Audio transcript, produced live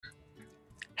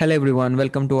Hello everyone,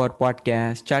 welcome to our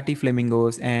podcast Chatty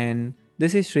Flamingos and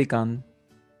this is Shrikant.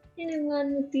 And I'm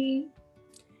Anmati.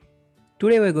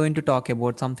 Today we're going to talk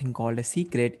about something called a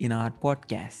secret in our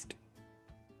podcast.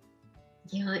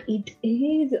 Yeah, it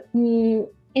is an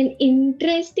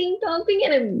interesting topic,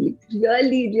 and I'm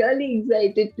really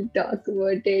excited to talk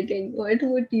about it. And what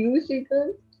about you,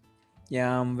 Shrikant?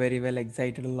 Yeah, I'm very well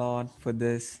excited a lot for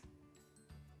this.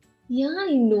 Yeah,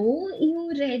 I know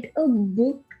you read a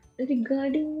book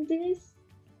regarding this,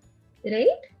 right?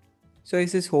 So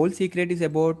is this whole secret is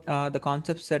about the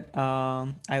concepts that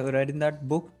I read in that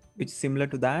book which is similar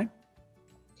to that?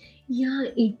 Yeah,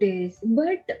 it is.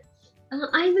 But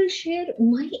I will share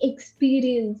my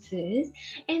experiences.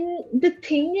 And the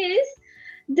thing is,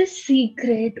 the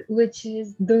secret, which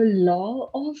is the law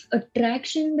of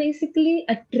attraction, basically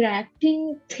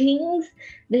attracting things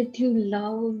that you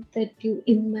love, that you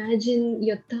imagine,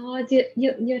 your thoughts,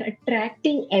 you're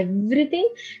attracting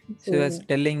everything. So as So,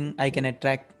 telling I can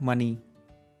attract money,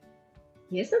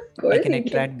 yes, of I course, can you can.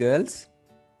 attract girls,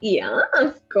 Yeah,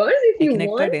 of course, if I you can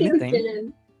attract want, you anything.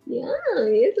 can. Yeah,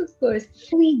 yes, of course.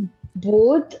 We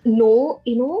both know,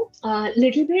 a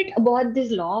little bit about this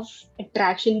law of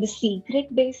attraction, the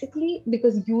secret basically,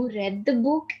 because you read the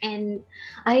book and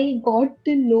I got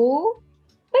to know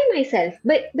by myself,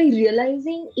 by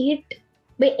realizing it,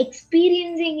 by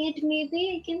experiencing it,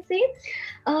 maybe I can say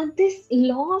this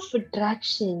law of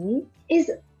attraction is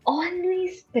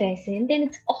always present and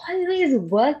it's always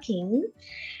working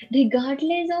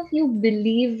regardless of you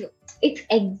believe its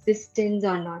existence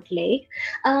or not. Like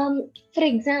for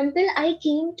example, I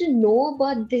came to know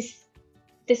about this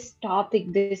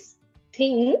topic, this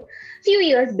thing, few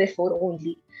years before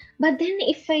only. But then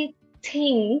if I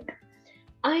think,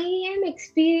 I am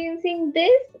experiencing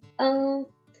this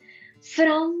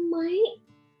from my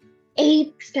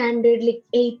eighth standard, like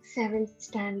eighth seventh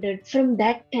standard, from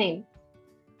that time.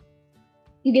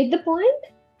 You get the point?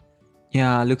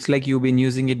 Yeah, looks like you've been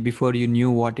using it before you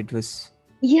knew what it was.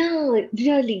 Yeah,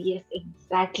 really, yes,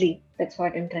 exactly. That's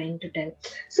what I'm trying to tell.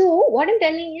 So, what I'm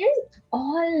telling is,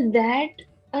 all that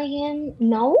I am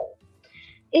now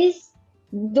is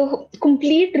the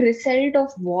complete result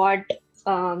of what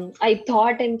I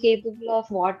thought I'm capable of,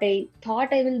 what I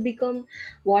thought I will become,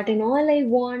 what and all I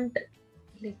want.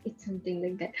 Like, it's something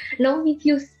like that. Now, if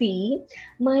you see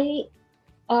my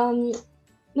um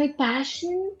my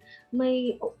passion,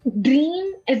 my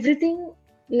dream, everything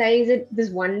lies at this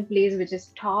one place, which is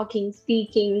talking,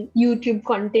 speaking, YouTube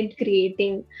content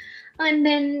creating, and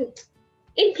then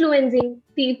influencing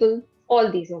people,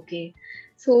 all these, okay?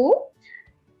 So,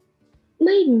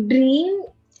 my dream,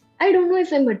 I don't know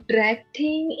if I'm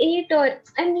attracting it or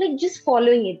I'm like just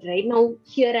following it right now.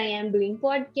 Here I am doing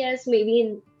podcasts, maybe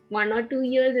in 1 or 2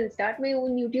 years and start my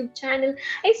own YouTube channel.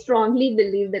 I strongly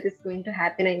believe that is going to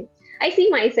happen. I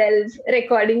see myself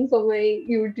recording for my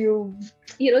YouTube,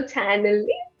 channel in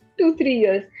 2 3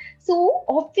 years. So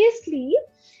obviously,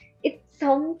 it's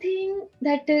something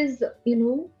that is,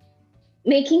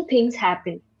 making things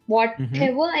happen. Mm-hmm.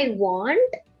 Whatever I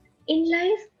want in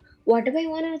life, whatever I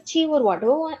want to achieve or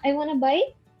whatever I want to buy,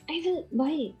 I will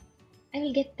buy. I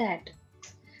will get that.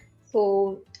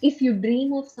 So if you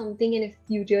dream of something and if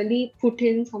you really put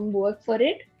in some work for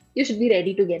it, you should be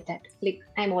ready to get that. Like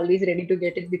I'm always ready to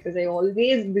get it because I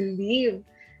always believe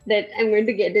that I'm going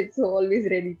to get it. So always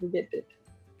ready to get it.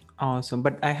 Awesome.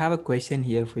 But I have a question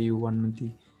here for you,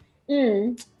 Anmati.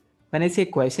 Mm. When I say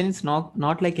question, it's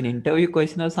not like an interview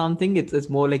question or something. It's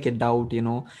more like a doubt.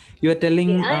 You are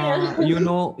telling Yeah,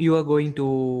 yeah. you are going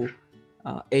to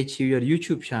achieve your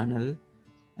YouTube channel,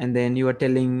 and then you are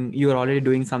telling you are already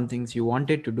doing some things you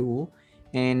wanted to do,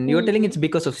 and you are telling it's Mm.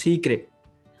 because of secret.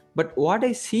 But what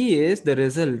I see is the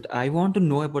result. I want to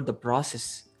know about the process.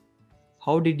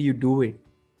 How did you do it?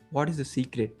 What is the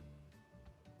secret?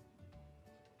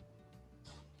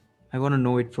 I want to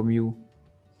know it from you.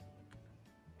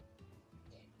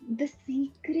 The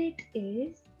secret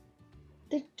is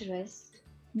the trust,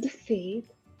 the faith.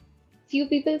 Few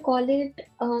people call it,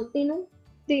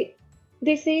 they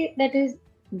they say that is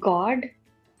God,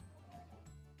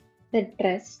 that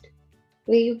trust.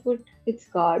 Where you put it's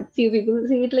God. Few people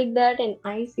see it like that, and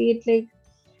I see it like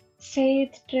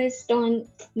faith, trust on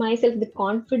myself, the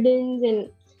confidence, and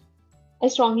I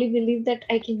strongly believe that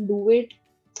I can do it.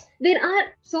 There are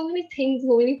so many things,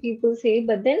 so many people say,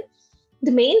 but then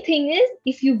the main thing is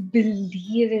if you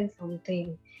believe in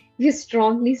something, if you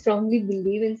strongly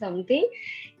believe in something,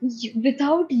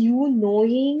 without you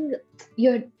knowing,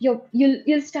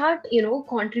 you'll start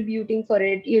contributing for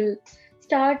it. You'll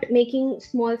start making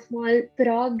small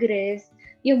progress.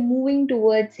 You're moving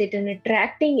towards it and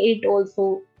attracting it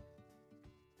also.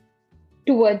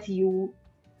 towards you.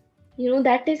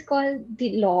 That is called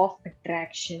the law of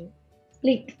attraction.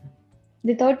 Like,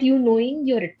 without you knowing,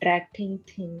 you're attracting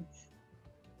things.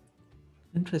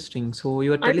 Interesting. So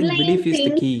you are telling Underlying belief is the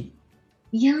thing, key.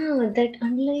 yeah, that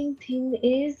underlying thing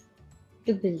is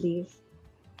to believe.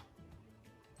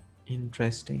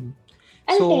 Interesting.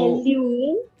 I'll tell So,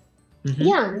 you. mhm.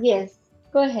 Yeah, yes.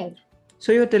 Go ahead.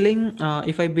 So you're telling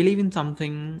if I believe in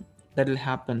something, that will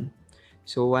happen.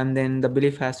 So, and then the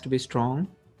belief has to be strong.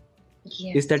 Is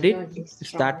Yes, that it? really It's that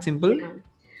strong. simple? Yeah.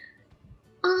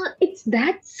 It's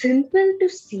that simple to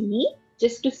see,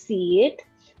 just to see it.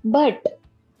 But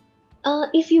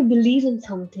if you believe in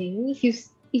something,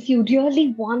 if you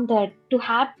really want that to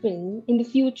happen in the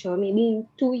future, maybe in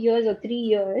 2 years or 3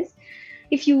 years,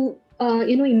 if you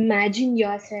imagine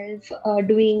yourself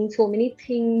doing so many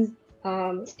things,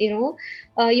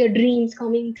 your dreams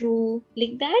coming true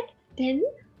like that, then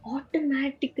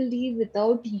automatically,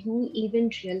 without you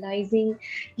even realizing,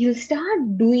 you'll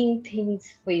start doing things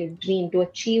for your dream to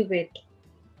achieve it,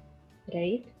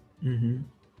 right? Mm-hmm.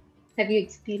 Have you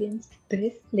experienced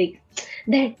this? Like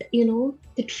that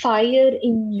fire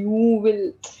in you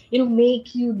will,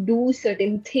 make you do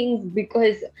certain things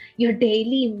because you're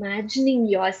daily imagining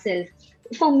yourself.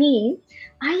 For me,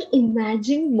 I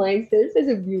imagine myself as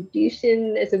a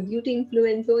beautician, as a beauty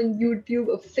influencer on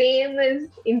YouTube, a famous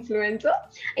influencer.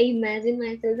 I imagine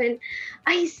myself and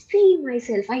I see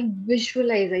myself, I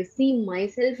visualize, I see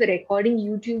myself recording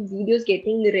YouTube videos,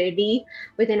 getting ready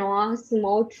with an awesome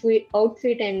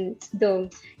outfit and the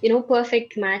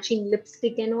perfect matching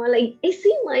lipstick and all. I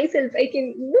see myself. I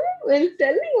can while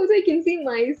telling also I can see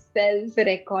myself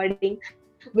recording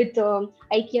with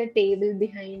IKEA table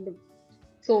behind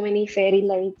so many fairy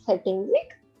light settings.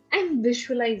 Like I'm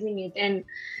visualizing it, and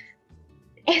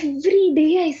every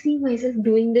day I see myself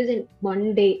doing this, and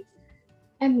one day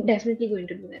I'm definitely going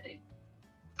to do that.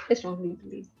 I strongly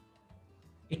believe.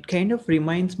 It kind of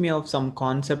reminds me of some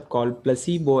concept called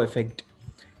placebo effect.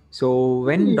 So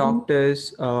when Hmm.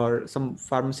 doctors or some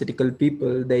pharmaceutical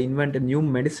people they invent a new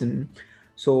medicine,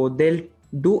 so they'll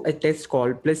do a test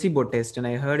called placebo test, and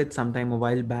I heard it sometime a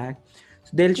while back.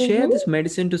 So they'll share Mm-hmm. this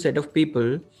medicine to set of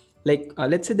people. Like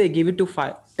let's say they give it to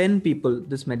 10 people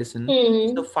this medicine.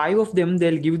 So Hmm. 5 of them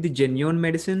they'll give the genuine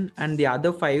medicine, and the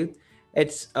other 5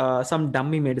 it's some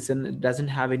dummy medicine. It doesn't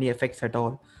have any effects at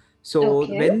all. So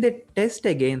Okay. when they test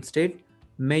against it,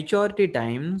 majority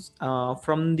times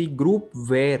from the group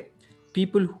where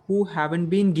people who haven't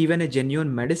been given a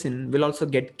genuine medicine will also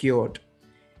get cured.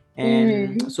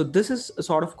 And Hmm. so this is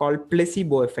sort of called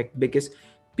placebo effect, because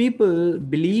people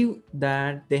believe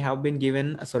that they have been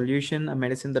given a solution, a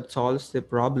medicine that solves the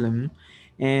problem,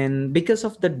 and because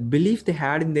of that belief they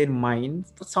had in their mind,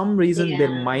 for some reason their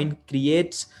Yeah. mind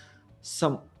creates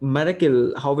some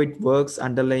miracle. How it works,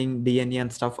 underlying DNA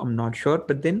and stuff, I'm not sure,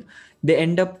 but then they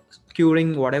end up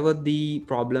curing whatever the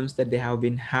problems that they have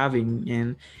been having.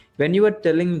 And when you are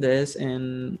telling this,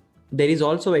 and there is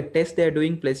also a test they are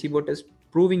doing, placebo test,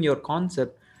 proving your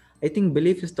concept, I think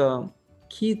belief is the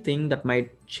key thing that might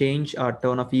change our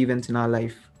turn of events in our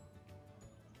life.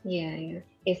 Yeah, yeah.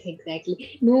 Yes,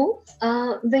 exactly. No,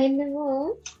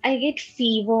 whenever I get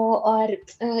fever or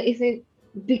if I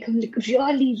become like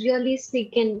really, really sick,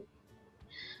 and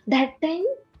that time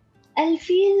I'll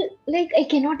feel like I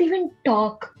cannot even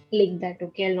talk like that.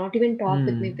 Okay, I'll not even talk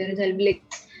with my Hmm. parents. I'll be like,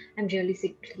 I'm really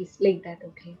sick, please, like that.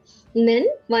 Okay. And then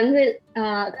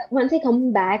once I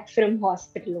come back from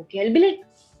hospital, okay, I'll be like,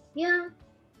 yeah,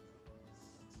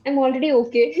 I'm already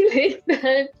okay, like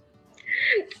that.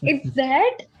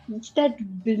 It's that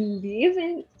belief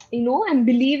in, I'm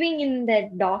believing in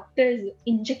that doctor's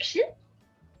injection,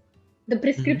 the Mhm.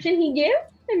 prescription he gave.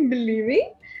 I'm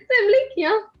believing, so I'm like,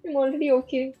 yeah, I'm already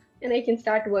okay, and I can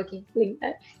start working like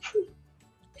that.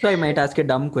 So I might ask a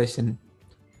dumb question,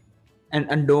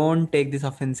 and don't take this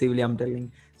offensively, I'm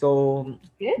telling. So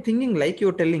Yeah. thinking like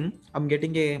you're telling, I'm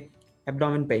getting a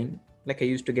abdomen pain like I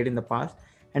used to get in the past,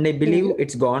 and I believe Hmm.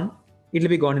 it's gone. It'll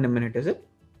be gone in a minute, is it?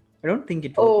 I don't think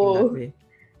it works in that Oh, way.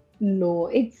 no,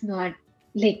 it's not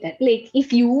like that. Like,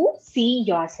 if you see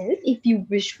yourself, if you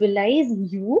visualize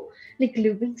you like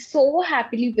living so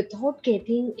happily without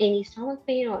getting any stomach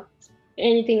pain or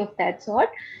anything of that sort,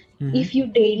 Hmm. if you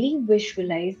daily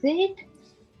visualize it,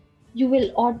 you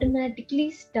will automatically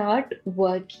start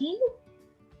working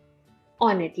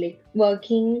on it, like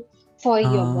working for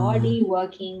your uh, body,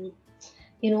 working,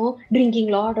 drinking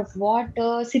a lot of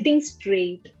water, sitting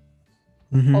straight.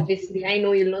 mhm. Obviously, I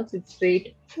know you'll not sit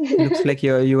straight. Looks like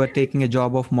you are taking a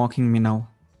job of mocking me now.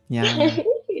 Yeah, yeah.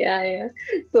 Yeah, yeah.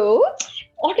 So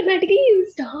automatically you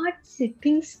start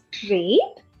sitting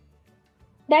straight.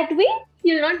 That way,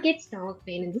 you'll not get stomach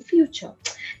pain in the future.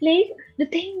 Like the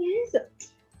thing is,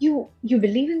 you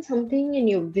believe in something and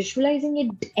you're visualizing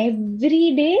it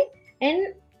every day,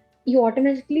 and you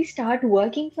automatically start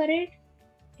working for it,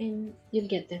 and you'll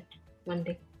get that one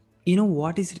day. You know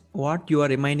what you are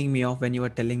reminding me of when you are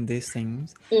telling these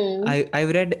things? Mm, I've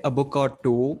read a book or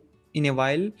two in a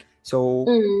while. So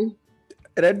mm,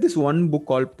 I read this one book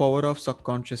called Power of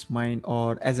Subconscious Mind,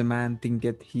 or As a Man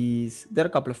Thinketh. There are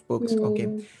a couple of books. Okay.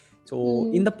 mm, So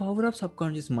in mm, the Power of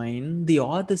Subconscious Mind, the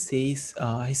author says,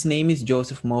 his name is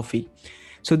Joseph Murphy.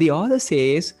 So the author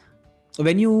says,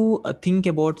 when you think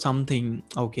about something,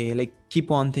 okay, like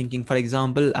keep on thinking. For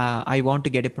example, I want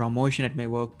to get a promotion at my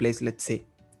workplace, let's say.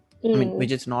 I mean, which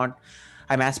mm. is not,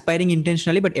 I'm aspiring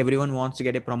intentionally, but everyone wants to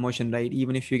get a promotion, right?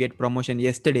 Even if you get promotion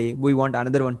yesterday, we want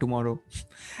another one tomorrow.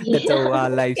 That's how Yeah, our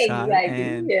lives are. exactly.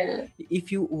 And Yeah.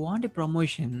 if you want a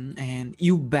promotion and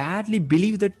you badly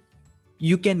believe that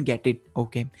you can get it,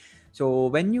 okay, so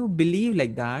when you believe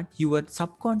like that, your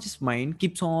subconscious mind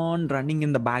keeps on running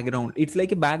in the background. It's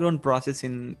like a background process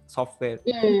in software,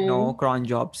 Mm, cron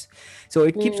jobs. So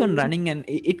it keeps on mm, running, and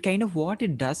it kind of, what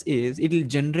it does is it will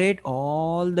generate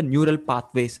all the neural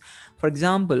pathways. For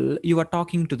example, you are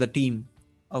talking to the team,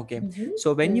 okay, mhm,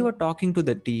 so when you mm, are talking to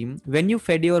the team, when you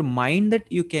fed your mind that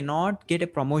you cannot get a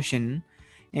promotion,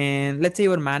 and let's say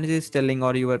your manager is telling,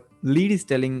 or your lead is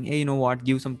telling, hey, you know what,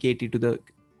 give some KT to the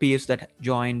peers that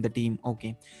joined the team,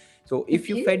 okay, so if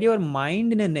you okay. fed your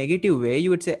mind in a negative way,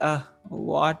 you would say,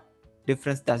 what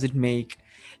difference does it make?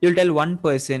 You'll tell one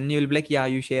person, you'll be like, yeah,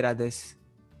 you share others.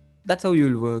 That's how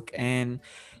you'll work. And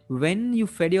when you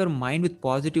fed your mind with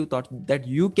positive thoughts that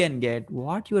you can get,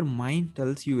 what your mind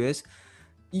tells you is,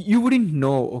 you wouldn't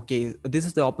know, okay, this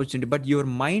is the opportunity, but your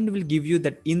mind will give you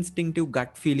that instinctive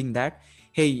gut feeling that,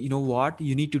 hey, you know what,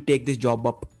 you need to take this job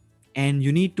up, and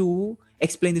you need to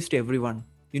explain this to everyone,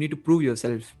 you need to prove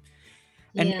yourself.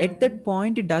 And Yeah. at that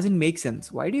point it doesn't make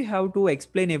sense. Why do you have to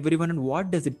explain everyone, and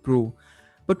what does it prove?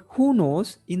 But who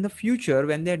knows, in the future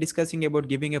when they're discussing about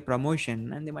giving a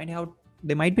promotion, and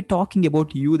they might be talking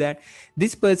about you, that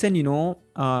this person,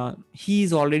 he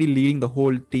is already leading the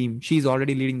whole team, she's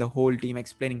already leading the whole team,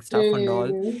 explaining stuff and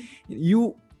all. Mm,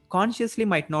 You consciously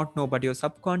might not know, but your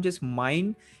subconscious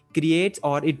mind creates,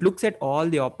 or it looks at all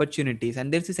the opportunities.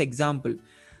 And there's this example,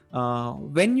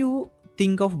 when you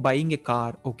think of buying a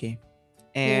car, okay,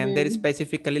 and there is mm,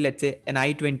 specifically, let's say, an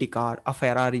i20 car, a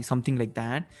Ferrari, something like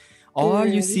that, all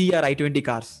you mm. see are i20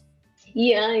 cars.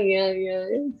 Yeah, yeah, yeah.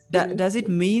 It's true. Does it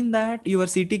mean that your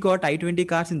city got i20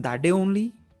 cars in that day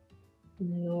only?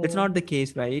 That's not No. the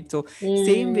case, right? So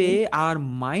same Mm, way our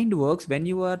mind works. When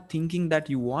you are thinking that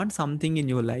you want something in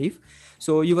your life,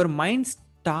 so your mind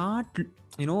start,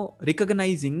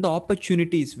 recognizing the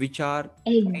opportunities which are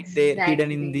right there,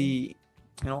 hidden in exactly. the,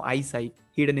 eyesight,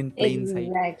 hidden in plain sight.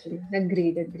 Exactly.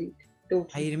 Agreed, agreed. I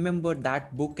Totally. remember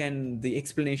that book and the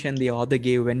explanation the author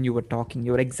gave when you were talking.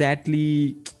 You were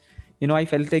exactly, I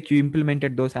felt like you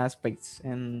implemented those aspects.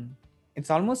 And it's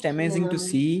almost amazing to Yeah.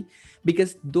 see,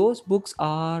 because those books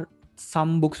are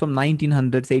some books from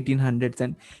 1900s, 1800s,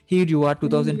 and here you are,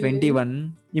 Mm-hmm.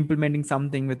 2021, implementing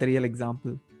something with a real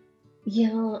example.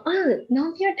 Yeah.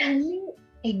 Now you're telling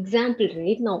example,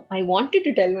 right? Now I wanted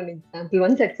to tell one example,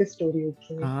 one success story,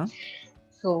 okay? Uh-huh.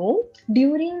 So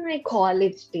during my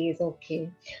college days, okay,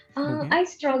 Okay. I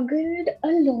struggled a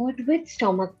lot with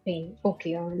stomach pain.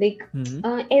 Okay, like Hmm.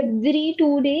 every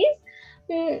 2 days,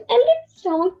 I'll get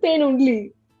stomach pain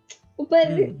only. But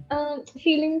Hmm.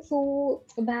 feeling so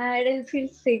bad and feel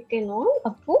sick and all.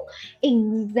 Apo,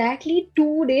 exactly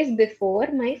 2 days before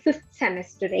my fifth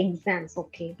semester exams.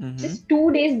 Okay, Mm-hmm. just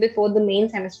 2 days before the main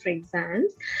semester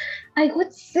exams, I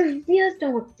got severe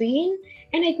stomach pain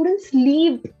and I couldn't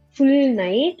sleep full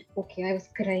night. Okay, I was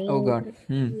Oh crying God.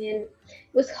 Hmm. and it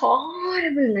was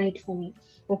horrible night for me.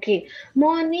 Okay,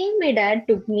 morning my dad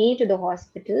took me to the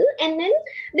hospital and then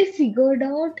they figured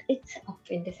out it's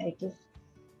appendicitis.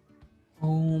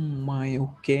 Oh my.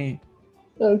 Okay.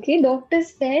 Okay, doctor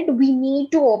said we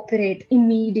need to operate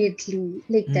immediately,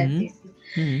 like that Hmm. they said.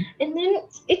 Hmm. And then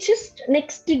it's just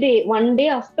next day, one day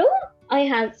after I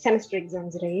have semester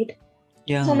exams, right?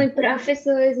 So Yeah. my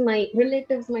professors, my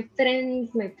relatives, my friends,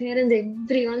 my parents,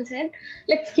 everyone said,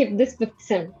 let's skip this fifth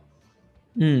sem.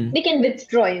 Hmm. We can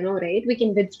withdraw, right? We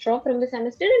can withdraw from the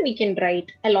semester and we can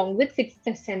write along with sixth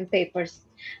sem papers.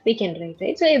 We can write,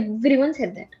 right? So everyone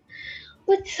said that.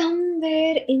 But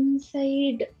somewhere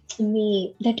inside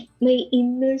me, that my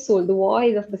inner soul, the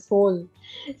voice of the soul,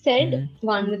 said, Hmm.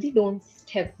 Vanmati, don't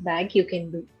step back, you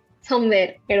can do.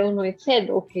 Somewhere, I don't know, it said,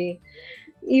 okay.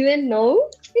 Even now,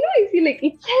 I feel like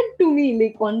it said to me,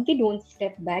 like, Onti, don't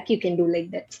step back. You can do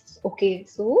like that. Okay,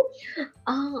 so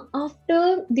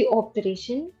after the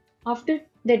operation, after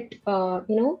that,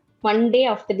 1 day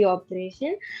after the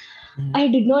operation, Mhm. I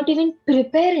did not even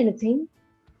prepare anything.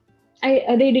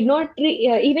 They did not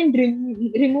even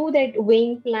remove that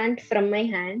weighing plant from my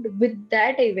hand. With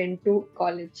that, I went to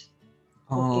college.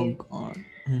 Oh Okay. God.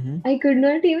 Mm-hmm. I could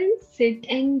not even sit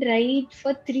and write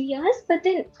for 3 hours, but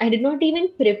then I did not even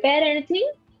prepare anything.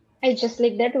 I just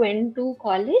like that went to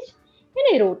college and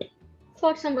I wrote.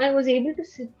 For some, I was able to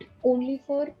sit only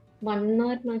for 1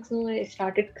 hour maximum. I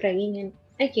started crying and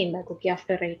I came back okay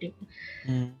after writing.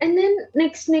 Mm. And then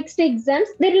next exams,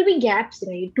 there will be gaps,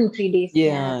 right? 2 3 days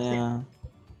Yeah, gaps. yeah.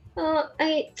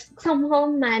 I somehow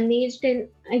managed and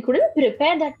I couldn't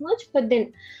prepare that much, but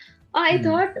then I Mm.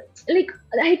 thought, like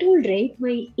I told, right,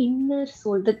 my inner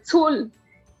soul, the soul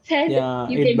said, Yeah,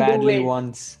 you it can do badly it.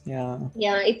 wants. Yeah.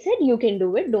 Yeah, it said, you can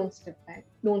do it. Don't step back.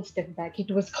 Don't step back.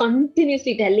 It was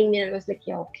continuously telling me, and I was like,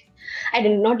 yeah, okay. I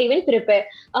did not even prepare.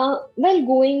 While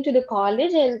going to the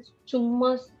college, I'll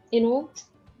chumma,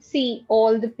 see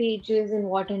all the pages and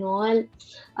what and all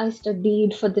I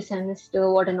studied for the semester,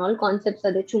 what and all concepts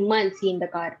are there. Chumma, I'll see in the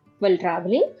car while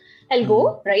traveling. I'll Mm.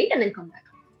 go, write, and then come back.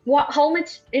 How much,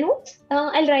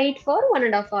 I'll write for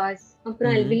 1.5 hours. Apra,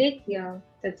 I'll be Mm-hmm. like, yeah,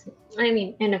 that's it. I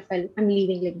mean, NFL, I'm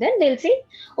leaving like that. They'll say,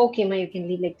 okay, ma, you can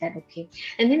leave like that, okay.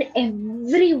 And then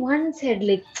everyone said,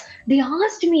 like, they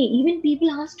asked me, even people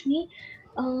asked me,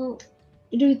 uh,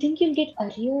 do you think you'll get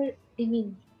arrear? I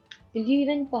mean, will you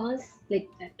even pass like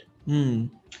that?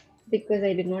 Mm. Because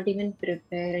I did not even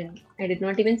prepare and I did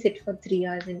not even sit for 3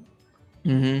 hours and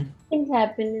Mm-hmm. things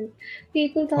happened. And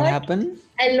people What thought happened?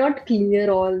 I'll not clear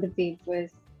all the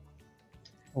papers.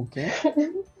 Okay.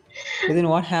 But then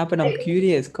what happened? I'm I,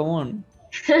 curious. Come on.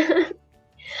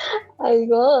 I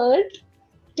got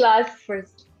class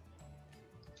first.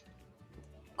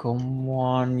 Come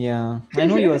on. Yeah. I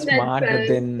know you are That's smart, but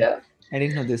then semester. I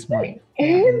didn't know this smart.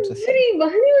 Yeah, interesting.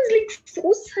 Everybody was like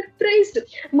so surprised.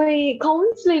 My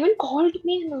counselor even called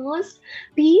me and asked,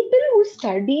 people who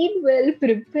studied well,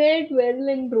 prepared well,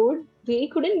 and wrote, they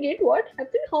couldn't get what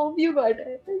happened. How you got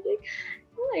it? I was like,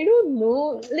 "Oh, I don't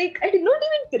know. Like I did not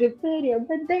even prepare. Yeah.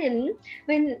 But then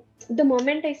when the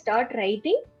moment I start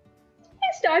writing,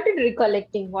 I started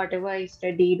recollecting whatever I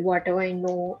studied, whatever I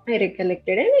know. I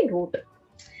recollected and I wrote.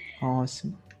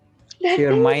 Awesome. So That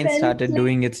your time mind felt started like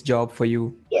doing its job for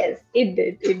you. yes, it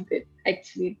did. It did.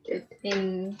 Actually, it did.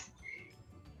 And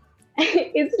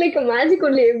it's like a magic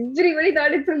only. Everybody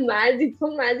thought it's a magic.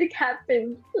 Some magic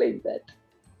happened like that.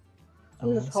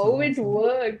 This is Awesome. how it Awesome.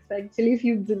 works. Actually, if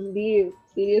you believe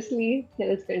seriously, then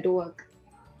it's going to work.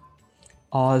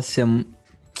 Awesome.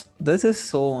 This is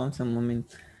so awesome. I mean,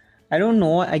 I don't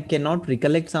know. I cannot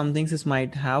recollect some things this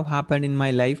might have happened in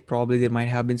my life. Probably there might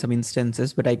have been some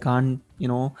instances, but I can't,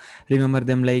 remember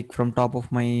them like from top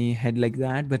of my head like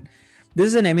that. But this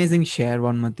is an amazing share,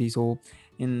 one Mati. So,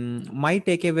 in my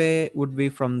takeaway would be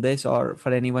from this, or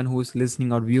for anyone who's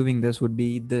listening or viewing this, would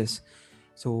be this.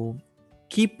 So,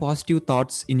 keep positive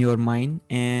thoughts in your mind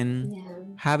and Yeah.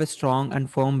 have a strong and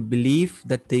firm belief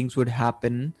that things would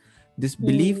happen. This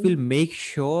belief will Hmm. make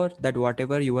sure that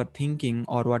whatever you are thinking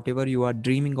or whatever you are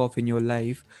dreaming of in your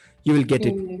life, you will get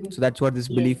it. Hmm. So that's what this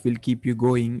Yes. belief will keep you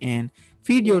going, and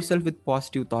feed Yeah. yourself with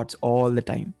positive thoughts all the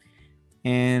time.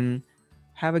 And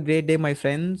have a great day, my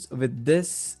friends. With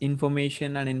this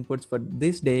information and inputs for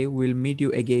this day, we'll meet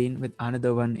you again with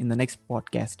another one in the next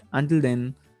podcast. Until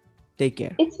then, take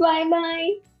care. It's bye bye.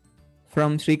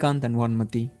 From Srikant and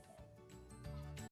Vanmati.